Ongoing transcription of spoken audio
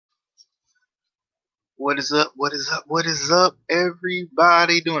What is up? What is up? What is up,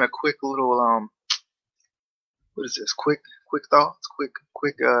 everybody? Doing a quick little what is this? Quick thoughts,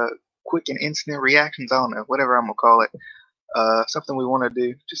 quick and instant reactions. I don't know, whatever I'm gonna call it. Something we want to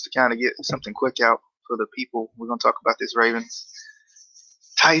do just to kind of get something quick out for the people. We're gonna talk about this Ravens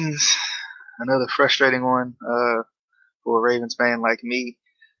Titans, another frustrating one for a Ravens fan like me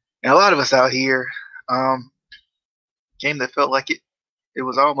and a lot of us out here. Um, Game that felt like it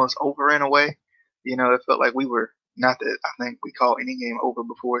was almost over in a way. It felt like we were not that I think we call any game over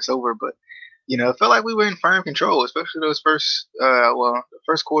before it's over, but it felt like we were in firm control, especially those the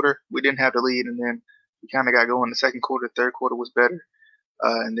first quarter we didn't have the lead, and then we kind of got going. The second quarter, third quarter was better,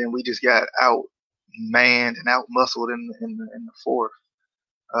 and then we just got out manned and out muscled in the fourth,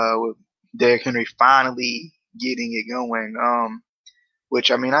 with Derrick Henry finally getting it going. Which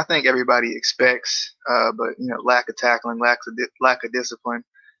I mean I think everybody expects, but lack of tackling, lack of discipline,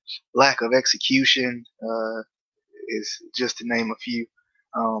 lack of execution is just to name a few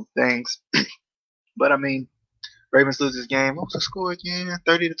things. But I mean, Ravens lose this game. What was the score again?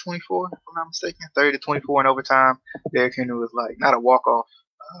 30-24, if I'm not mistaken. 30-24 in overtime. Derrick Henry was like not a walk-off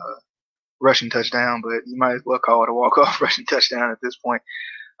rushing touchdown, but you might as well call it a walk-off rushing touchdown at this point.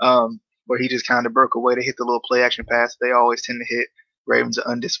 Where he just kind of broke away to hit the little play action pass they always tend to hit. Ravens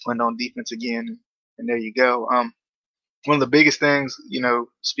are undisciplined on defense again, and there you go. One of the biggest things,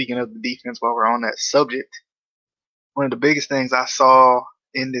 speaking of the defense while we're on that subject, one of the biggest things I saw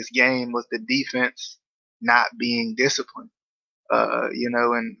in this game was the defense not being disciplined.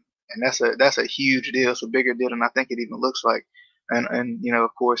 And that's a huge deal. It's a bigger deal than I think it even looks like. And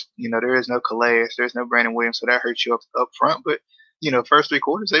of course, there is no Calais, there's no Brandon Williams, so that hurts you up front. But first three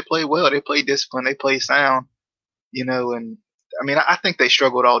quarters they played well, they played disciplined, they played sound. And I mean I think they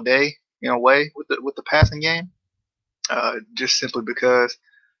struggled all day in a way with the passing game, just simply because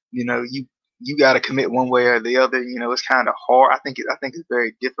you got to commit one way or the other. It's kind of hard. I think it's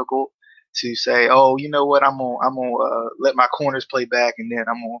very difficult to say, oh, you know what, I'm gonna let my corners play back, and then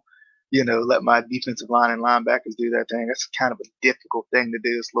I'm gonna let my defensive line and linebackers do that thing. That's kind of a difficult thing to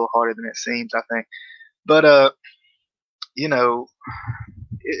do. It's a little harder than it seems, I think. But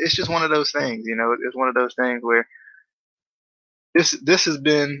it's just one of those things. It's one of those things where this has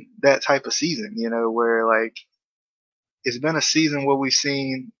been that type of season. Where like it's been a season where we've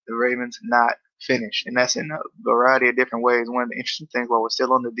seen the Ravens not finish, and that's in a variety of different ways. One of the interesting things while we're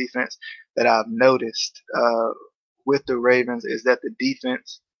still on the defense that I've noticed with the Ravens is that the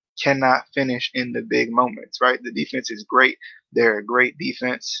defense cannot finish in the big moments, right? The defense is great. They're a great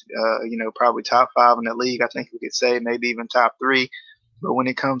defense, probably top five in the league. I think we could say maybe even top three. But when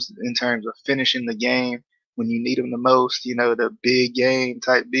it comes in terms of finishing the game, when you need them the most, the big game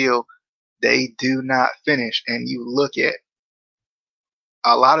type deal, they do not finish. And you look at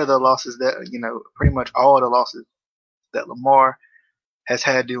a lot of the losses that, pretty much all of the losses that Lamar has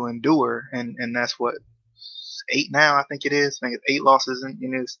had to endure, and that's what, 8 now, I think it is. I think it's 8 losses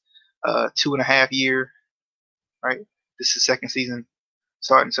in his 2.5 year, right? This is second season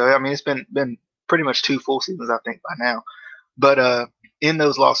starting. So, I mean, it's been pretty much 2 full seasons, I think, by now. But in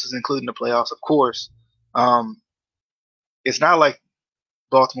those losses, including the playoffs, of course, it's not like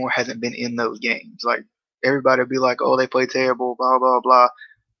Baltimore hasn't been in those games. Like, everybody will be like, oh, they play terrible, blah, blah, blah.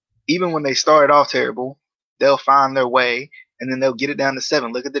 Even when they started off terrible, they'll find their way, and then they'll get it down to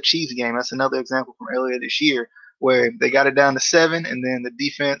 7. Look at the Chiefs game. That's another example from earlier this year where they got it down to 7, and then the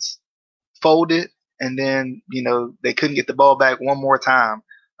defense folded, and then, they couldn't get the ball back one more time.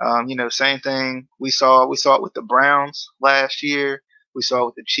 Same thing. We saw it with the Browns last year. We saw it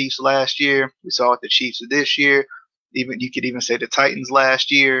with the Chiefs last year. We saw it with the Chiefs this year. Even you could even say the Titans last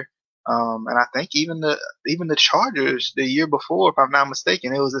year. And I think even the Chargers the year before, if I'm not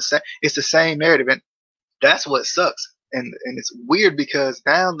mistaken, it's the same narrative, and that's what sucks. And it's weird because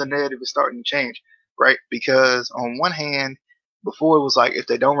now the narrative is starting to change, right? Because on one hand, before it was like if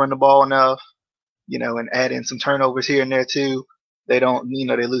they don't run the ball enough, and add in some turnovers here and there too, they don't,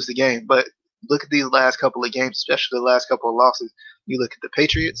 they lose the game. But look at these last couple of games, especially the last couple of losses. You look at the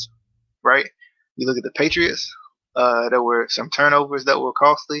Patriots, right? You look at the Patriots. There were some turnovers that were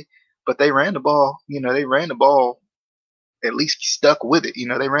costly, but they ran the ball. They ran the ball, at least stuck with it.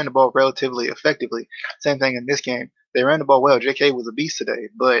 They ran the ball relatively effectively. Same thing in this game. They ran the ball well. J.K. was a beast today,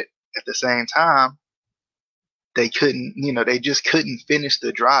 but at the same time, they couldn't, they just couldn't finish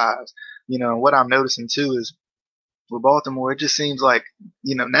the drives. What I'm noticing too is with Baltimore, it just seems like,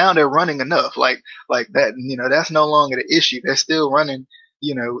 now they're running enough. Like that, that's no longer the issue. They're still running,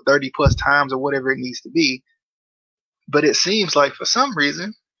 30 plus times or whatever it needs to be. But it seems like for some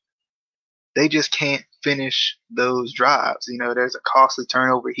reason, they just can't finish those drives. There's a costly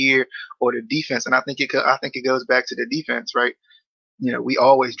turnover here or the defense, and I think it goes back to the defense, right? We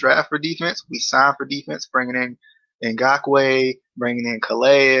always draft for defense. We sign for defense, bringing in Ngakwe, bringing in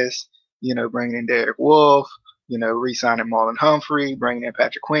Calais, bringing in Derek Wolfe, re-signing Marlon Humphrey, bringing in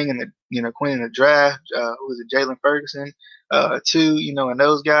Patrick Queen in the draft. Who was it? Jalen Ferguson, too, and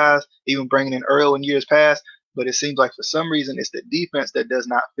those guys, even bringing in Earl in years past. But it seems like for some reason it's the defense that does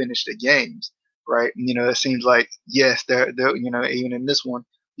not finish the games, right? It seems like, yes, they're even in this one,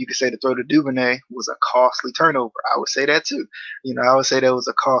 you could say the throw to Duvernay was a costly turnover. I would say that too. I would say that was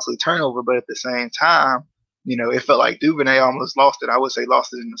a costly turnover, but at the same time, it felt like Duvernay almost lost it. I would say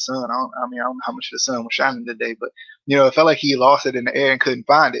lost it in the sun. I don't know how much the sun was shining today, but it felt like he lost it in the air and couldn't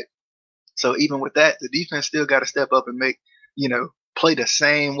find it. So even with that, the defense still got to step up and play the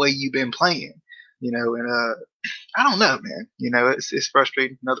same way you've been playing. And I don't know, man. It's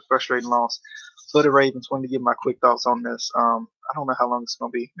frustrating. Another frustrating loss for the Ravens. Wanted to give my quick thoughts on this. I don't know how long it's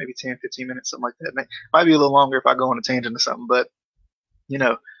going to be. Maybe 10, 15 minutes, something like that. Might be a little longer if I go on a tangent or something. But you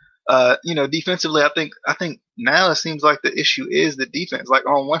know, defensively, I think now it seems like the issue is the defense. Like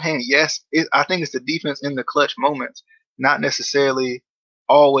on one hand, yes, I think it's the defense in the clutch moments, not necessarily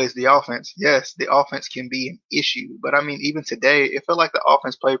always the offense. Yes, the offense can be an issue, but I mean, even today, it felt like the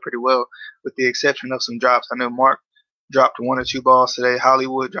offense played pretty well, with the exception of some drops. I know Mark dropped one or two balls today.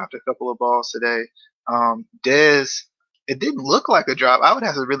 Hollywood dropped a couple of balls today. Dez, it didn't look like a drop. I would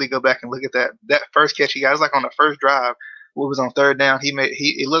have to really go back and look at that first catch he got. It was like on the first drive. What was on third down?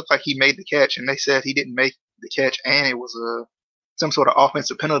 It looked like he made the catch, and they said he didn't make the catch, and it was some sort of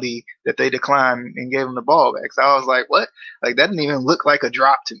offensive penalty that they declined and gave him the ball back. So I was like, what? Like that didn't even look like a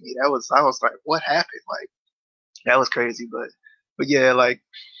drop to me. I was like, what happened? Like that was crazy. But yeah, like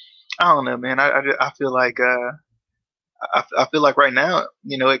I don't know, man. I feel like I feel like right now,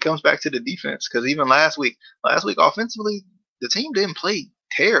 it comes back to the defense, because even last week offensively, the team didn't play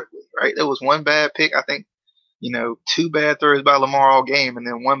terribly, right? There was one bad pick, I think, two bad throws by Lamar all game, and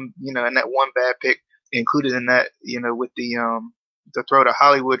then one, and that one bad pick included in that, with the throw to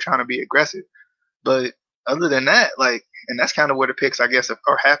Hollywood trying to be aggressive. But other than that, like, and that's kind of where the picks, I guess,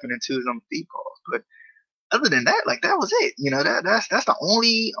 are happening too, is on the deep balls. But other than that, like, that was it. That's the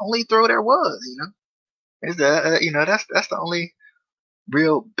only throw there was. Is that that's the only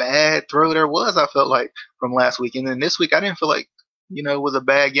real bad throw there was. I felt like from last week, and then this week I didn't feel like it was a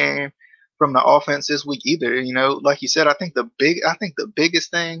bad game from the offense this week either. Like you said, I think the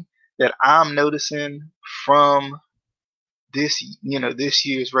biggest thing that I'm noticing from this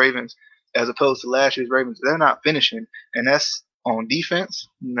year's Ravens as opposed to last year's Ravens, they're not finishing, and that's on defense.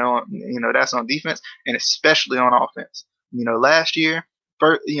 That's on defense, and especially on offense. Last year,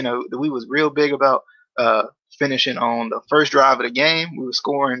 we was real big about finishing on the first drive of the game. We were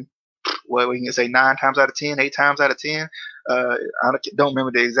scoring, well, we can say 9 times out of 10, 8 times out of 10. I don't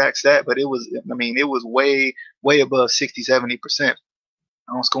remember the exact stat, but it was way above 60, 70%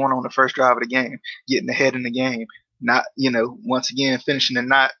 on scoring on the first drive of the game, getting ahead in the game. Not, once again, finishing and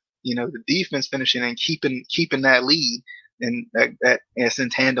not, the defense finishing and keeping that lead. And that is in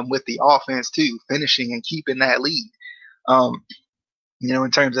tandem with the offense too, finishing and keeping that lead.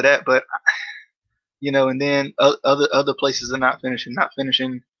 In terms of that, but and then other places are not finishing,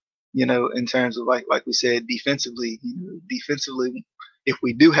 in terms of like we said, defensively. Defensively, if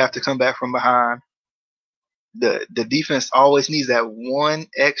we do have to come back from behind, the defense always needs that one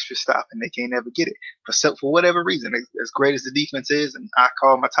extra stop, and they can't ever get it for whatever reason. As great as the defense is, and I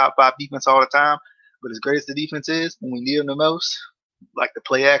call my top 5 defense all the time, but as great as the defense is, when we need them the most, like the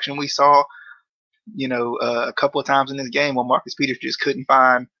play action we saw, a couple of times in this game where Marcus Peters just couldn't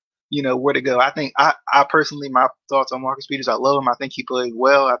find, where to go. I think I personally, my thoughts on Marcus Peters, I love him. I think he plays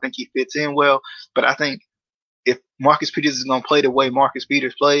well. I think he fits in well. But I think if Marcus Peters is going to play the way Marcus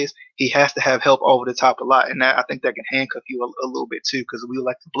Peters plays, he has to have help over the top a lot. And I think that can handcuff you a little bit too, because we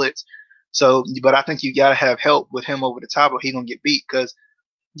like to blitz. So, but I think you got to have help with him over the top, or he's going to get beat. Because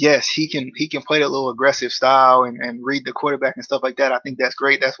yes, he can play that little aggressive style and read the quarterback and stuff like that. I think that's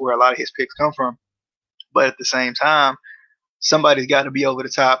great. That's where a lot of his picks come from. But at the same time, somebody's got to be over the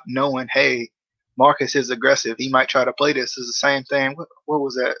top, knowing, hey, Marcus is aggressive. He might try to play this. It's the same thing. What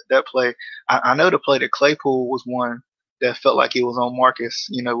was that play? I know the play that Claypool was one that felt like it was on Marcus,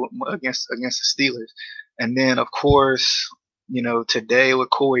 against the Steelers. And then, of course, today with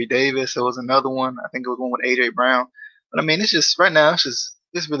Corey Davis, there was another one. I think it was one with A.J. Brown. But, I mean, it's just right now, it's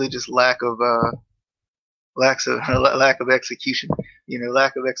really just lack of execution.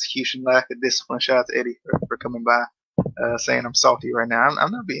 Lack of execution, lack of discipline. Shout out to Eddie for coming by. Saying I'm salty right now.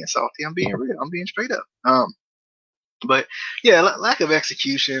 I'm not being salty. I'm being real. I'm being straight up. But yeah, lack of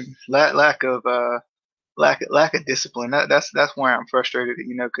execution, lack of lack of discipline. That's why I'm frustrated,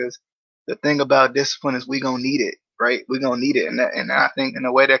 because the thing about discipline is we gonna need it, right? We gonna need it, and I think in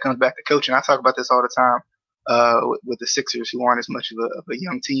a way that comes back to coaching. I talk about this all the time, with the Sixers, who aren't as much of a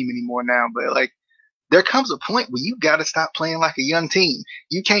young team anymore now, but like there comes a point where you got to stop playing like a young team.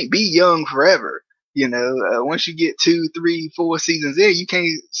 You can't be young forever. Once you get 2, 3, 4 seasons in, you can't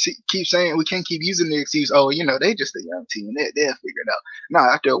keep saying, we can't keep using the excuse, oh, they just a young team. They'll figure it out. No,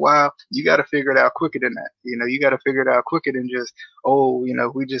 after a while, you got to figure it out quicker than that. You got to figure it out quicker than just, oh,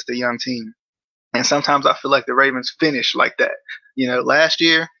 we just a young team. And sometimes I feel like the Ravens finish like that. Last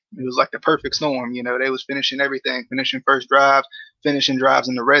year, it was like the perfect storm. They was finishing everything, finishing first drives, finishing drives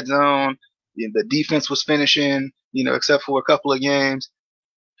in the red zone. The defense was finishing, except for a couple of games.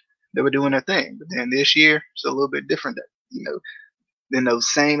 They were doing their thing. But then this year, it's a little bit different. In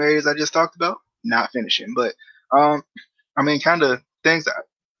those same areas I just talked about, not finishing. But, kind of things that,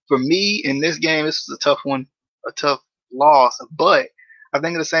 for me in this game, this was a tough one, a tough loss. But I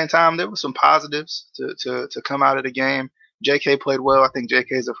think at the same time, there were some positives to come out of the game. JK played well. I think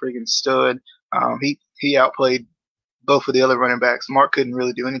JK is a freaking stud. He outplayed both of the other running backs. Mark couldn't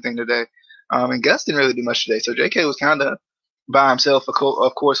really do anything today. And Gus didn't really do much today. So JK was kind of by himself, of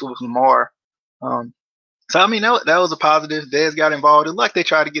course, with Lamar. So, that was a positive. Dez got involved. It looked like they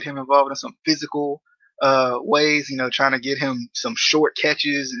tried to get him involved in some physical ways, trying to get him some short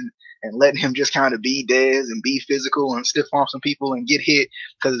catches and letting him just kind of be Dez and be physical and stiff arm some people and get hit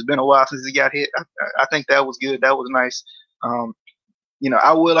because it's been a while since he got hit. I think that was good. That was nice.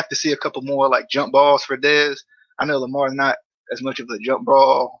 I would like to see a couple more like jump balls for Dez. I know Lamar's not as much of a jump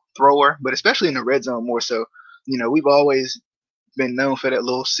ball thrower, but especially in the red zone more so. We've always been known for that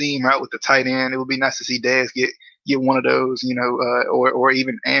little seam route with the tight end. It would be nice to see Dez get one of those, or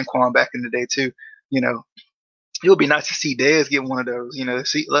even Anquan back in the day too. It would be nice to see Dez get one of those.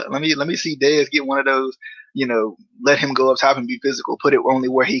 Let me see Dez get one of those. Let him go up top and be physical. Put it only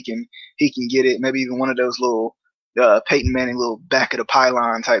where he can get it. Maybe even one of those little Peyton Manning little back of the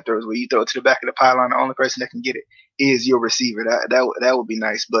pylon type throws where you throw it to the back of the pylon. The only person that can get it is your receiver. That would be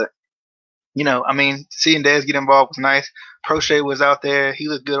nice. But seeing Dez get involved was nice. Prochet was out there. He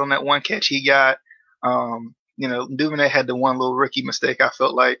looked good on that one catch he got. Duvernay had the one little rookie mistake, I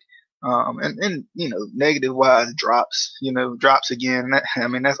felt like. And negative wise drops again.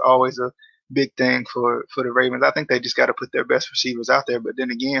 That's always a big thing for the Ravens. I think they just got to put their best receivers out there. But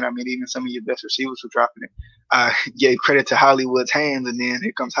then again, even some of your best receivers were dropping it. I gave credit to Hollywood's hands, and then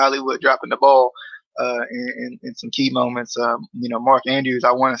here comes Hollywood dropping the ball in some key moments. Mark Andrews,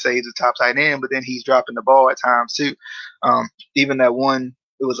 I want to say he's a top tight end, but then he's dropping the ball at times too. Even that one,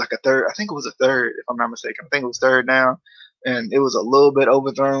 it was like a third. I think it was a third, if I'm not mistaken. I think it was third down, and it was a little bit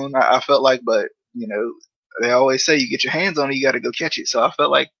overthrown. I felt like, but they always say you get your hands on it, you got to go catch it. So I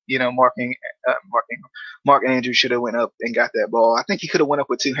felt like Mark Andrews should have went up and got that ball. I think he could have went up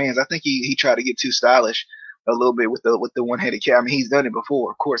with two hands. I think he tried to get too stylish a little bit with the one-handed catch. He's done it before,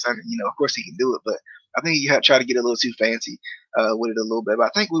 of course. Of course he can do it, but I think he had tried to get a little too fancy with it a little bit. But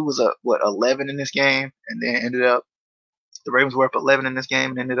I think we was 11 in this game, and then ended up the Ravens were up 11 in this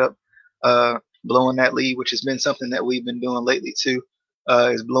game and ended up blowing that lead, which has been something that we've been doing lately too,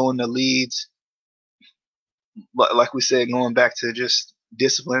 is blowing the leads. Like we said, going back to just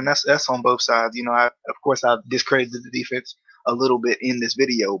discipline. That's on both sides. Of course I've discredited the defense a little bit in this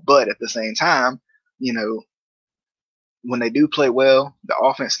video, but at the same time, when they do play well, the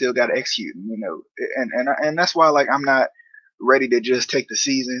offense still got to execute. And that's why I'm not ready to just take the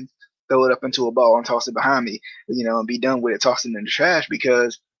season, throw it up into a ball and toss it behind me, and be done with it, toss it in the trash,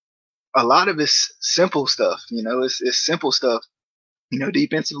 because a lot of it's simple stuff. It's simple stuff.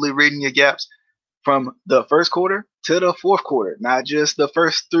 Defensively reading your gaps from the first quarter to the fourth quarter, not just the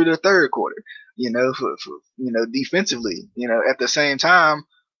first through the third quarter. Defensively. At the same time,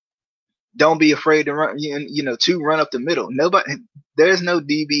 don't be afraid to run. To run up the middle. There's no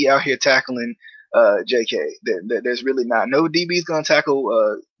DB out here tackling JK. There's really not. No DB's gonna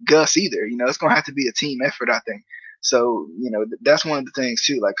tackle Gus either. It's gonna have to be a team effort, I think. So that's one of the things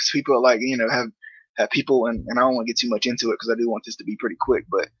too. Like, people are like, have people, and I don't want to get too much into it because I do want this to be pretty quick,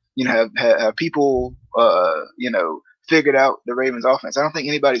 but have people figured out the Ravens offense. I don't think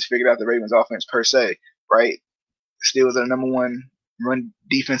anybody's figured out the Ravens offense per se, right? Steelers are the number one run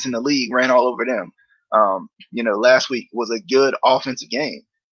defense in the league, ran all over them. Last week was a good offensive game.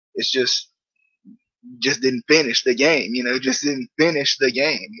 It's just didn't finish the game, just didn't finish the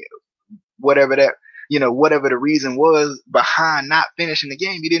game. Whatever the reason was behind not finishing the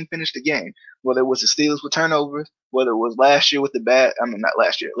game, you didn't finish the game. Whether it was the Steelers with turnovers, whether it was last week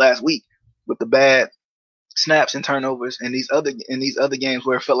with the bad snaps and turnovers, and these other games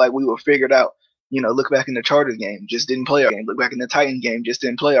where it felt like we were figured out Look back in the Chargers game, just didn't play our game. Look back in the Titans game, just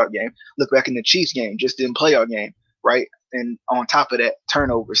didn't play our game. Look back in the Chiefs game, just didn't play our game, right? And on top of that,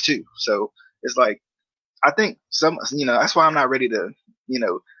 turnovers too. So it's like I think that's why I'm not ready to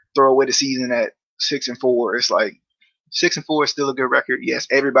throw away the season at 6-4. It's like 6-4 is still a good record. Yes,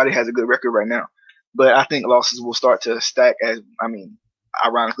 everybody has a good record right now, but I think losses will start to stack.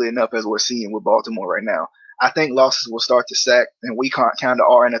 Ironically enough, as we're seeing with Baltimore right now, I think losses will start to stack, and we kind of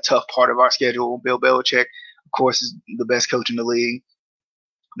are in a tough part of our schedule. Bill Belichick, of course, is the best coach in the league.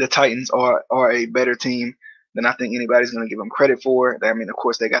 The Titans are a better team than I think anybody's going to give them credit for. I mean, of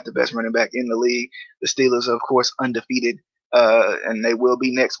course, they got the best running back in the league. The Steelers, of course, undefeated, and they will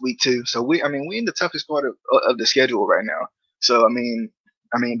be next week too. So we in the toughest part of the schedule right now. So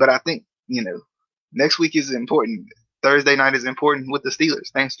but I think next week is important. Thursday night is important with the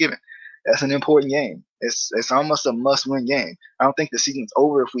Steelers. Thanksgiving, that's an important game. It's almost a must-win game. I don't think the season's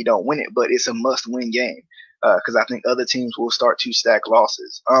over if we don't win it, but it's a must-win game because I think other teams will start to stack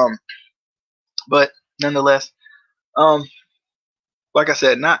losses. But nonetheless, like I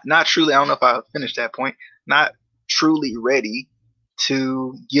said, not truly. I don't know if I finished that point. Not truly ready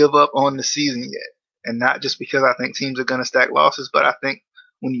to give up on the season yet, and not just because I think teams are going to stack losses, but I think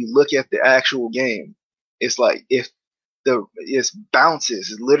when you look at the actual game, it's like if it's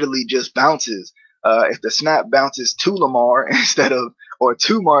bounces, it literally just bounces. If the snap bounces to Lamar or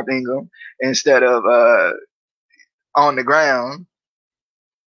to Mark Ingram instead of on the ground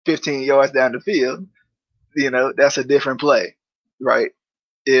 15 yards down the field, that's a different play, right?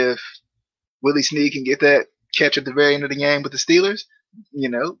 If Willie Snead can get that catch at the very end of the game with the Steelers,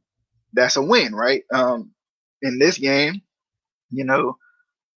 that's a win, right? In this game,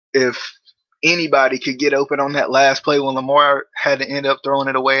 if anybody could get open on that last play when Lamar had to end up throwing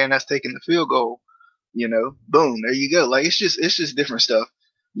it away and that's taking the field goal, boom, there you go. Like it's just different stuff,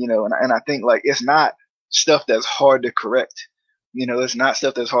 and I think like it's not stuff that's hard to correct. It's not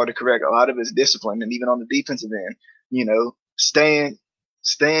stuff that's hard to correct. A lot of it's discipline, and even on the defensive end, staying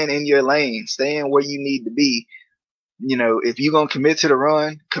in your lane, staying where you need to be. If you're gonna commit to the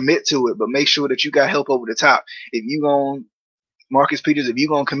run, commit to it, but make sure that you got help over the top. If you gonna Marcus Peters, if you're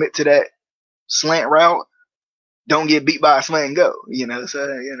gonna commit to that slant route, don't get beat by a slant and go.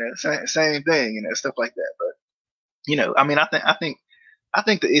 Same thing, stuff like that. But I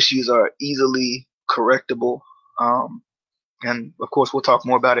think the issues are easily correctable. And of course, we'll talk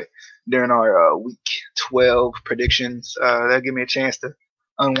more about it during our week 12 predictions. That'll give me a chance to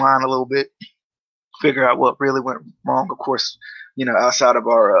unwind a little bit, figure out what really went wrong. Of course, outside of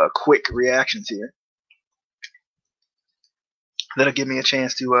our quick reactions here, that'll give me a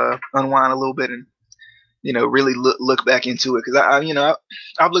chance to unwind a little bit and really look back into it because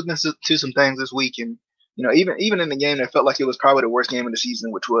I've looked into some things this week, and even in the game that felt like it was probably the worst game of the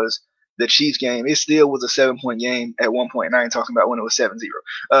season, which was the Chiefs game, it still was a 7-point game at one point. And I ain't talking about when it was 7-0.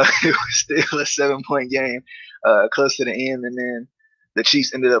 It was still a 7-point game close to the end, and then the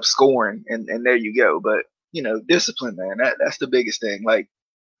Chiefs ended up scoring, and there you go. But discipline, man, that's the biggest thing. Like,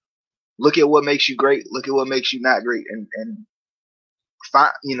 look at what makes you great, look at what makes you not great, and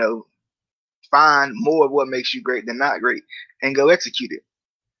find more of what makes you great than not great, and go execute it.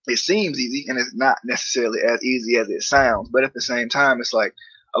 It seems easy, and it's not necessarily as easy as it sounds. But at the same time, it's like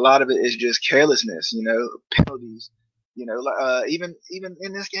a lot of it is just carelessness, penalties. Even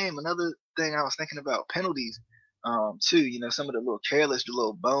in this game, another thing I was thinking about penalties, too. Some of the little careless, the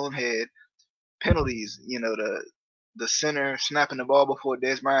little bonehead penalties. The center snapping the ball before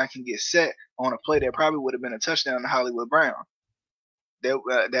Des Bryant can get set on a play that probably would have been a touchdown to Hollywood Brown. That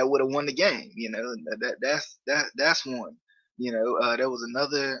would have won the game. That's one. There was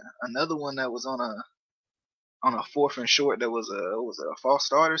another one that was on a 4th and short that was a false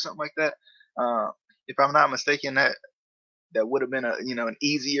start or something like that. If I'm not mistaken, that would have been an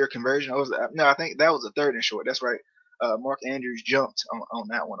easier conversion. I think that was a 3rd and short. That's right. Mark Andrews jumped on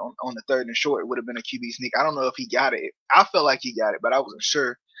that one on the 3rd and short. It would have been a QB sneak. I don't know if he got it. I felt like he got it, but I wasn't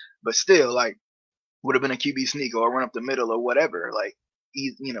sure. But still, like, would have been a QB sneak or a run up the middle or whatever. Like,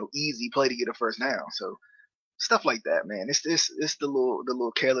 easy play to get a first down. So stuff like that, man. It's the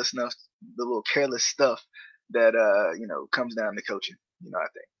little careless stuff that comes down to coaching.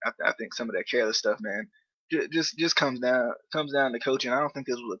 I think some of that careless stuff, man, just comes down to coaching. I don't think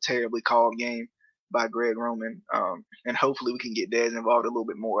this was a terribly called game by Greg Roman, and hopefully we can get Dez involved a little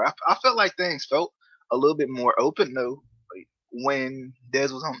bit more. I felt like things felt a little bit more open though when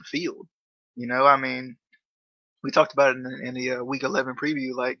Dez was on the field. We talked about it in the week 11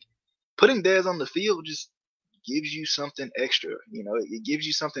 preview. Like, putting Dez on the field just gives you something extra. It gives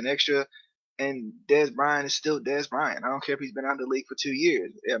you something extra And Dez Bryant is still Dez Bryant. I don't care if he's been out of the league for 2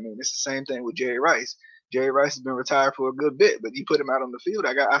 years. I mean, it's the same thing with Jerry Rice. Jerry Rice has been retired for a good bit, but you put him out on the field,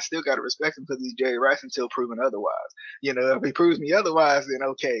 I still got to respect him because he's Jerry Rice until proven otherwise. If he proves me otherwise, then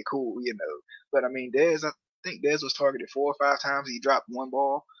okay, cool. But I mean, I think Dez was targeted 4 or 5 times. He dropped one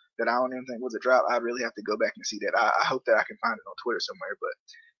ball that I don't even think was a drop. I really have to go back and see that. I hope that I can find it on Twitter somewhere. But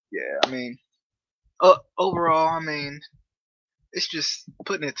yeah, I mean, overall, I mean, it's just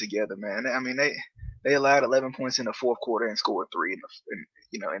putting it together, man. I mean, they allowed 11 points in the fourth quarter and scored three in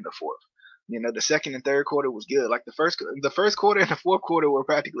the fourth. The second and third quarter was good. Like the first quarter and the fourth quarter were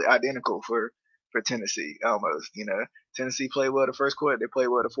practically identical for Tennessee almost. Tennessee played well the first quarter, they played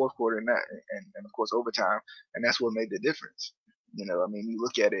well the fourth quarter, and of course overtime, and that's what made the difference. I mean, you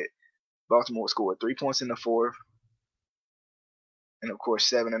look at it. Baltimore scored 3 points in the fourth, and of course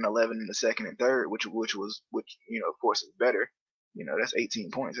 7 and 11 in the second and third, which of course is better. That's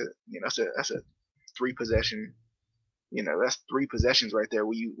 18 points. That's a three possession. That's three possessions right there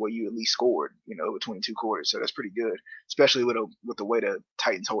where you at least scored. Between two quarters, so that's pretty good, especially with the way the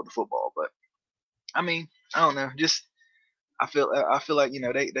Titans hold the football. But I mean, I don't know. Just I feel like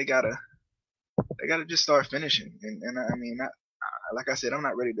they gotta just start finishing. And I mean, like I said, I'm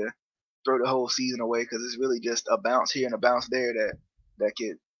not ready to throw the whole season away because it's really just a bounce here and a bounce there that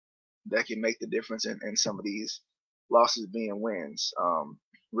could that can make the difference in some of these losses being wins.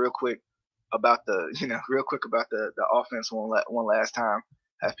 Real quick about the offense one last time.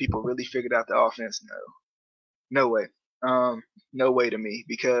 Have people really figured out the offense? No, no way. No way to me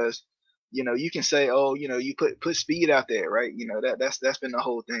because you can say, oh, you put speed out there, right? That's been the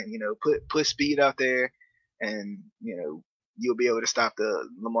whole thing. Put speed out there, and you'll be able to stop the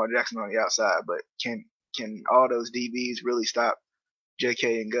Lamar Jackson on the outside. But can all those DBs really stop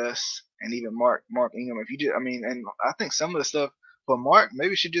J.K. and Gus and even Mark Ingram? If you just, I mean, and I think some of the stuff for Mark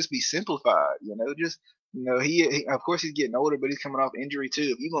maybe should just be simplified. Just he of course he's getting older, but he's coming off injury too.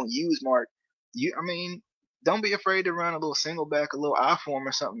 If you're gonna use Mark, I mean, don't be afraid to run a little single back, a little I form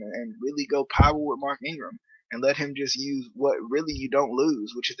or something, and really go power with Mark Ingram and let him just use what really you don't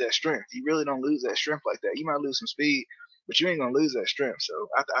lose, which is that strength. You really don't lose that strength like that. You might lose some speed, but you ain't gonna lose that strength. So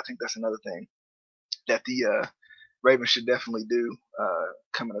I think that's another thing that the Ravens should definitely do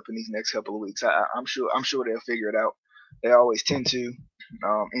coming up in these next couple of weeks. I'm sure they'll figure it out. They always tend to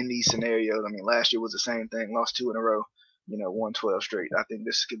in these scenarios. I mean, last year was the same thing. Lost two in a row. Won 12 straight. I think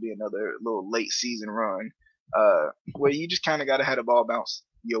this could be another little late season run where you just kind of got to have the ball bounce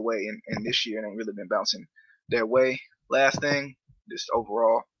your way, and this year it ain't really been bouncing their way. Last thing, just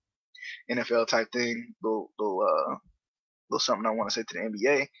overall NFL type thing, little something I want to say to the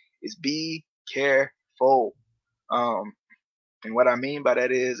NBA is be careful. Um, and what I mean by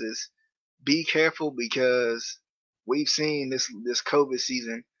that is be careful because we've seen this COVID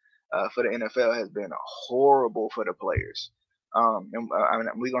season for the NFL has been horrible for the players. And I mean,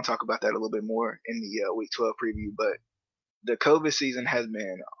 we're gonna talk about that a little bit more in the Week 12 preview, but the COVID season has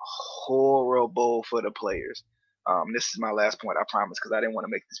been horrible for the players. This is my last point, I promise, because I didn't want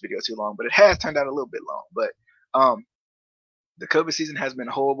to make this video too long, but it has turned out a little bit long. But the COVID season has been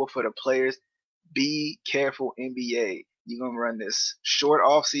horrible for the players. Be careful, NBA. You're gonna run this short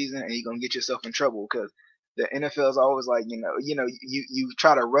off season, and you're gonna get yourself in trouble because the NFL is always like, you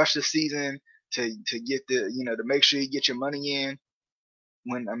try to rush the season to get to make sure you get your money in.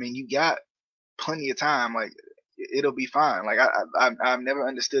 When I mean, you got plenty of time. Like it'll be fine. Like I've never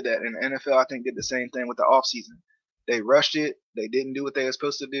understood that. And the NFL, I think, did the same thing with the off season. They rushed it. They didn't do what they were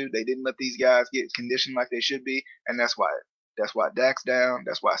supposed to do. They didn't let these guys get conditioned like they should be, and that's why Dak's down.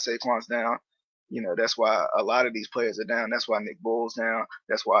 That's why Saquon's down. That's why a lot of these players are down. That's why Nick Bull's down.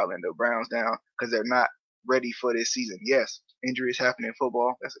 That's why Orlando Brown's down because they're not ready for this season. Yes, injuries happen in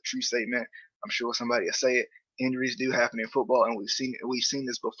football. That's a true statement. I'm sure somebody will say it. Injuries do happen in football, and we've seen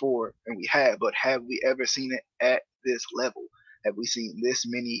this before, and we have. But have we ever seen it at this level? Have we seen this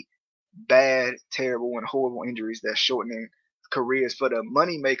many bad, terrible, and horrible injuries that's shortening careers for the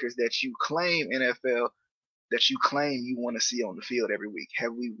money makers that you claim NFL, that you claim you want to see on the field every week?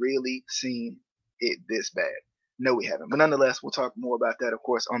 Have we really seen it this bad? No, we haven't. But nonetheless, we'll talk more about that, of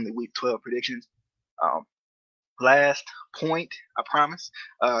course, on the Week 12 predictions. Last point, I promise.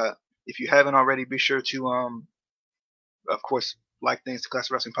 If you haven't already, be sure to, of course, like things to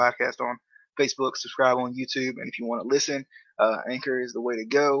Classic Wrestling Podcast on Facebook, subscribe on YouTube, and if you want to listen, Anchor is the way to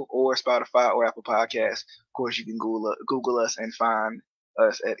go, or Spotify or Apple Podcasts. Of course, you can Google us and find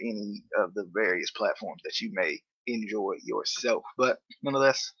us at any of the various platforms that you may enjoy yourself. But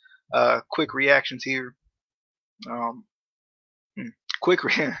nonetheless, quick reactions here. Quick,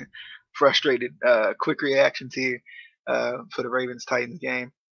 frustrated. Quick reactions here for the Ravens Titans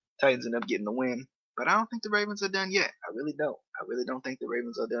game. Titans end up getting the win. But I don't think the Ravens are done yet. I really don't. I really don't think the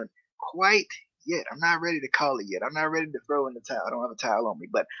Ravens are done quite yet. I'm not ready to call it yet. I'm not ready to throw in the towel. I don't have a towel on me,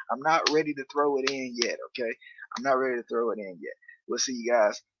 but I'm not ready to throw it in yet, okay? I'm not ready to throw it in yet. We'll see you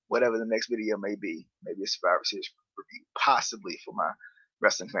guys, whatever the next video may be. Maybe a Survivor Series review, possibly for my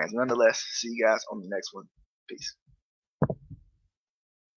wrestling fans. Nonetheless, see you guys on the next one. Peace.